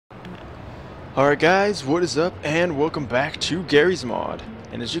Alright guys, what is up and welcome back to Garry's Mod.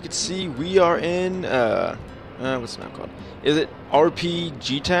 And as you can see, we are in, what's the map called? Is it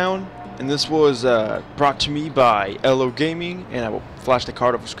RPG Town? And this was brought to me by LO Gaming, and I will flash the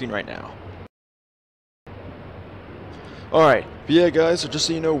card over screen right now. Alright, but yeah guys, so just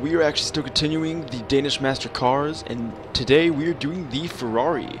so you know, we are actually still continuing the DanishMaster cars, and today we are doing the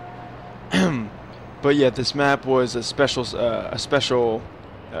Ferrari. But yeah, this map was a special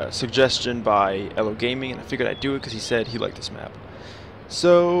suggestion by LO Gaming, and I figured I'd do it because he said he liked this map.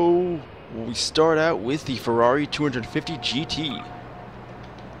 So we start out with the Ferrari 250 GT.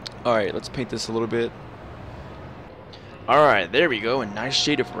 Alright, let's paint this a little bit. Alright, there we go, a nice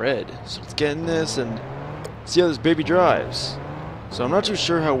shade of red. So let's get in this and see how this baby drives. So I'm not too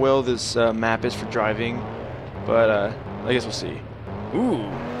sure how well this map is for driving, but I guess we'll see. Ooh,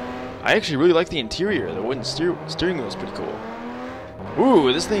 I actually really like the interior. The wooden steering wheel is pretty cool.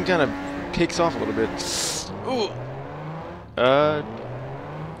 Ooh, this thing kind of kicks off a little bit. Ooh.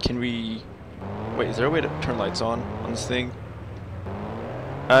 Can we... Wait, is there a way to turn lights on this thing?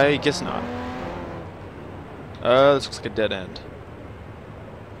 I guess not. This looks like a dead end.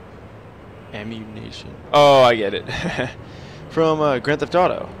 Ammunition. Oh, I get it. From Grand Theft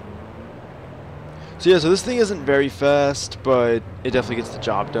Auto. So yeah, so this thing isn't very fast, but it definitely gets the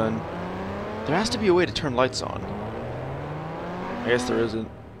job done. There has to be a way to turn lights on. I guess there isn't.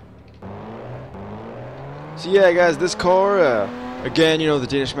 So yeah guys, this car, again, you know, the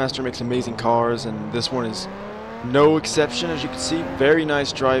DanishMaster makes amazing cars, and this one is no exception. As you can see, very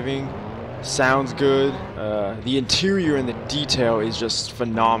nice driving, sounds good, the interior and the detail is just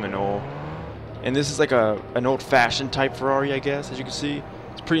phenomenal. And this is like an old-fashioned type Ferrari, I guess, as you can see.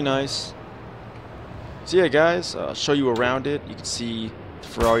 It's pretty nice. So yeah guys, I'll show you around it. You can see the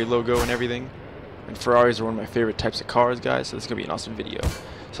Ferrari logo and everything. And Ferraris are one of my favorite types of cars, guys, so this is going to be an awesome video.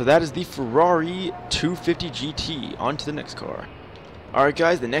 So that is the Ferrari 250 GT. On to the next car. Alright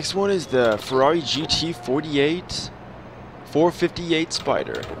guys, the next one is the Ferrari GT 458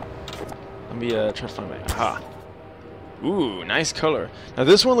 Spider. Let me try to find my... Aha. Ooh, nice color. Now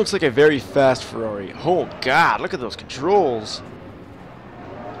this one looks like a very fast Ferrari. Oh god, look at those controls.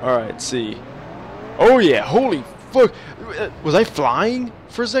 Alright, let's see. Oh yeah, holy fuck. Was I flying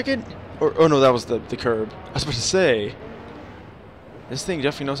for a second? Or, oh no, that was the curb. I was about to say, this thing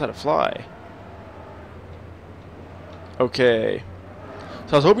definitely knows how to fly. Okay.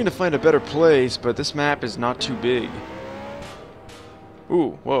 So I was hoping to find a better place, but this map is not too big.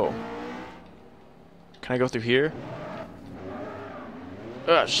 Ooh, whoa. Can I go through here?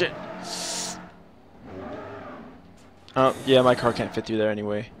 Oh, shit. Oh, yeah, my car can't fit through there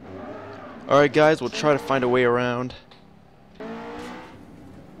anyway. Alright guys, we'll try to find a way around.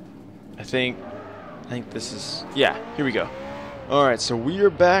 I think this is... Yeah, here we go. Alright, so we are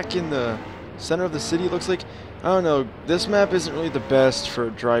back in the center of the city, it looks like. I don't know, this map isn't really the best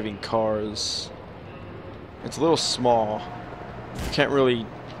for driving cars. It's a little small. Can't really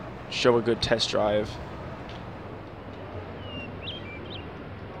show a good test drive.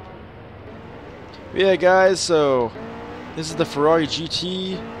 But yeah guys, so this is the Ferrari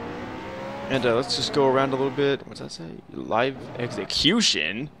GT. And let's just go around a little bit. What's that say? Live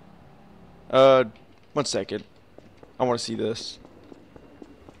execution? 1 second. I want to see this.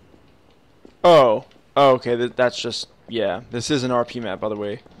 Oh, okay, that's just, yeah, this is an RP map, by the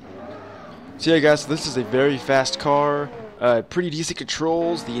way. So yeah guys, so this is a very fast car, pretty decent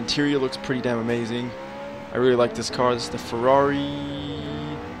controls, the interior looks pretty damn amazing. I really like this car. This is the Ferrari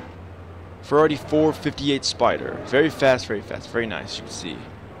 458 Spider. Very fast, very nice, you can see.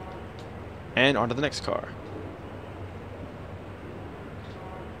 And on to the next car.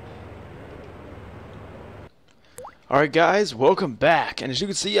 Alright guys, welcome back, and as you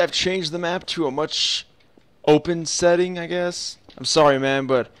can see, I've changed the map to a much open setting, I guess. I'm sorry man,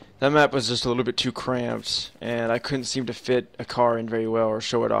 but that map was just a little bit too cramped, and I couldn't seem to fit a car in very well, or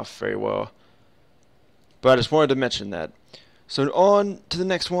show it off very well. But I just wanted to mention that. So on to the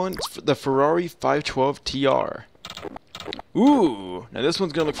next one, it's the Ferrari 512 TR. Ooh, now this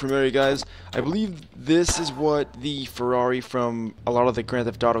one's gonna look familiar guys. I believe this is what the Ferrari from a lot of the Grand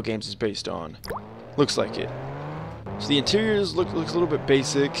Theft Auto games is based on. Looks like it. So the interiors looks a little bit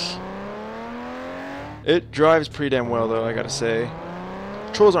basic. It drives pretty damn well though, I gotta say.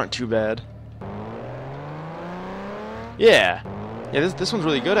 Controls aren't too bad. Yeah, this one's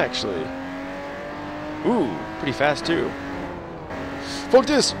really good actually. Ooh, pretty fast too. Fuck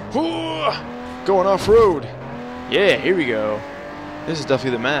this! Ooh, going off road. Yeah, here we go. This is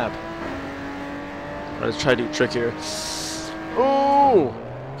definitely the map. Let's try to do a trick here. Oh,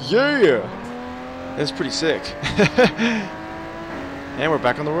 yeah. That's pretty sick. And we're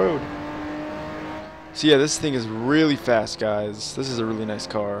back on the road. So yeah, this thing is really fast, guys. This is a really nice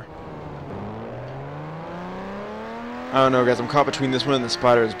car. I don't know, guys. I'm caught between this one and the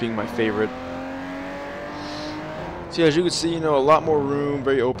Spider as being my favorite. So yeah, as you can see, you know, a lot more room,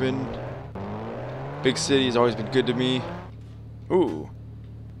 very open. Big city has always been good to me. Ooh.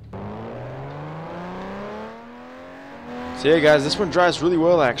 So yeah, guys, this one drives really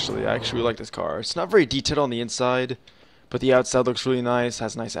well, actually. I actually really like this car. It's not very detailed on the inside, but the outside looks really nice,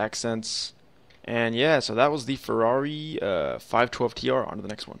 has nice accents. And yeah, so that was the Ferrari 512 TR. On to the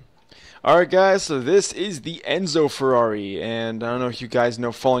next one. Alright, guys, so this is the Enzo Ferrari, and I don't know if you guys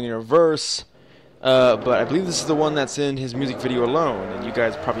know Falling in Reverse, but I believe this is the one that's in his music video alone, and you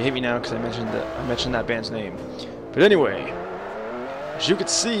guys probably hate me now because I mentioned that band's name. But anyway, as you can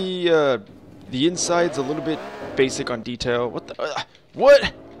see, the inside's a little bit basic on detail. What the?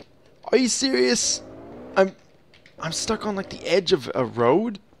 What? Are you serious? I'm stuck on like the edge of a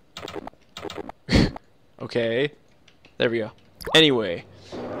road. Okay, there we go. Anyway,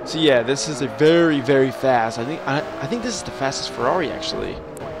 so yeah, this is a very, very fast. I think this is the fastest Ferrari actually,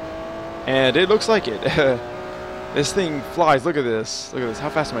 and it looks like it. This thing flies. Look at this. Look at this.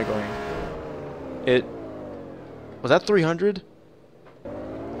 How fast am I going? Was that 300?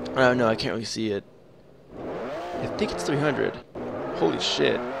 No, I can't really see it. I think it's 300. Holy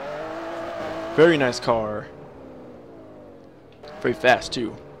shit! Very nice car. Very fast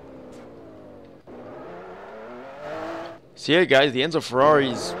too. So yeah, guys, the Enzo Ferrari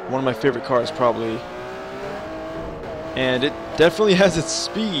is one of my favorite cars, probably. And it definitely has its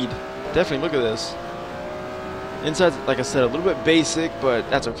speed. Definitely, look at this. Inside's, like I said, a little bit basic, but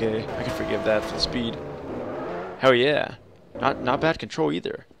that's okay. I can forgive that for the speed. Hell yeah. Not bad control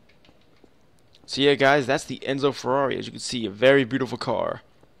either. So yeah, guys, that's the Enzo Ferrari. As you can see, a very beautiful car.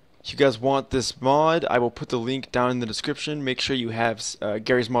 If you guys want this mod, I will put the link down in the description. Make sure you have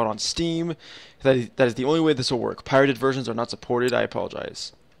Garry's mod on Steam. That is the only way this will work. Pirated versions are not supported. I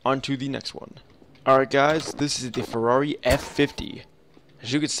apologize. On to the next one. Alright, guys, this is the Ferrari F50.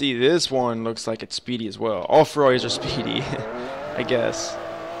 As you can see, this one looks like it's speedy as well. All Ferraris are speedy, I guess.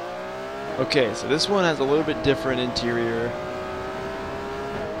 Okay, so this one has a little bit different interior,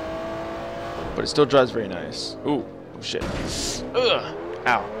 but it still drives very nice. Ooh, oh shit. Ugh,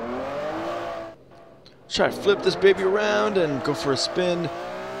 ow. Try to flip this baby around and go for a spin.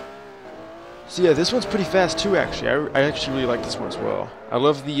 So yeah, this one's pretty fast too, actually. I actually really like this one as well. I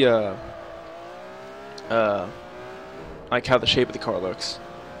love the, like how the shape of the car looks.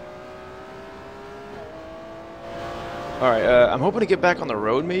 Alright, I'm hoping to get back on the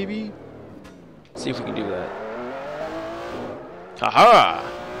road, maybe? See if we can do that.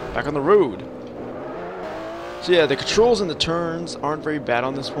 Haha! Back on the road. So yeah, the controls and the turns aren't very bad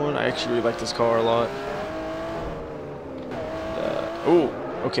on this one. I actually really like this car a lot. Oh,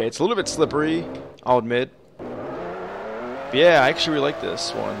 okay, it's a little bit slippery, I'll admit. But yeah, I actually really like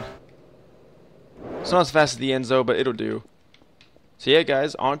this one. It's not as fast as the Enzo, but it'll do. So yeah,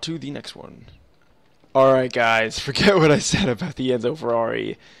 guys, on to the next one. Alright, guys, forget what I said about the Enzo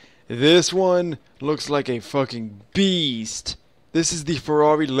Ferrari. This one looks like a fucking beast. This is the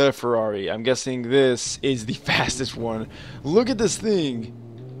Ferrari LeFerrari. I'm guessing this is the fastest one. Look at this thing.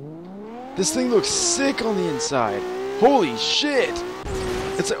 This thing looks sick on the inside. Holy shit!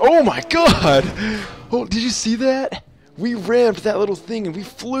 It's like, oh my god! Oh, did you see that? We rammed that little thing and we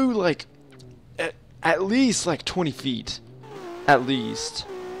flew like at least like 20 feet. At least.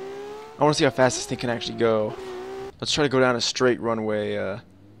 I want to see how fast this thing can actually go. Let's try to go down a straight runway if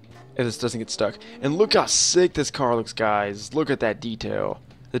this doesn't get stuck. And look how sick this car looks, guys. Look at that detail.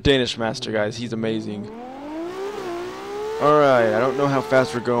 The TheDanishMaster, guys. He's amazing. Alright, I don't know how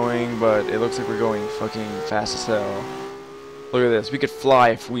fast we're going, but it looks like we're going fucking fast as hell. Look at this. We could fly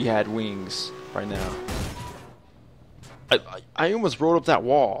if we had wings right now. I almost rolled up that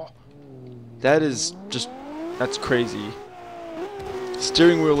wall. That is just... that's crazy.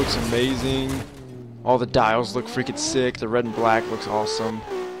 Steering wheel looks amazing. All the dials look freaking sick. The red and black looks awesome.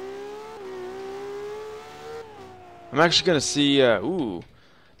 I'm actually gonna see, I'm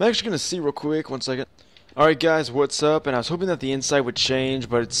actually gonna see real quick, 1 second. Alright guys, what's up? And I was hoping that the inside would change,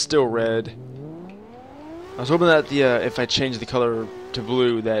 but it's still red. I was hoping that if I change the color to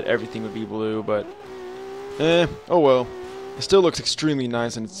blue, that everything would be blue, but... oh well. It still looks extremely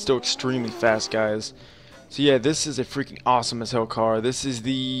nice, and it's still extremely fast, guys. So yeah, this is a freaking awesome as hell car. This is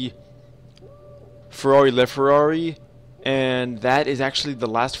the Ferrari LeFerrari, and that is actually the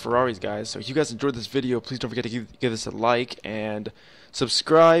last Ferraris, guys. So if you guys enjoyed this video, please don't forget to give this a like and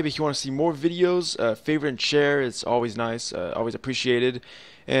subscribe if you want to see more videos. Favorite and share is always nice, always appreciated.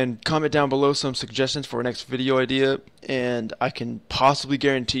 and comment down below some suggestions for a next video idea, and I can possibly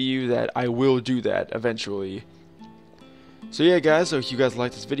guarantee you that I will do that eventually. So yeah guys, so if you guys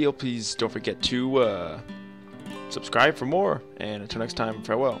like this video, please don't forget to subscribe for more, and until next time,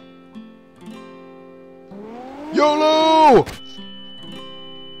 farewell. YOLO!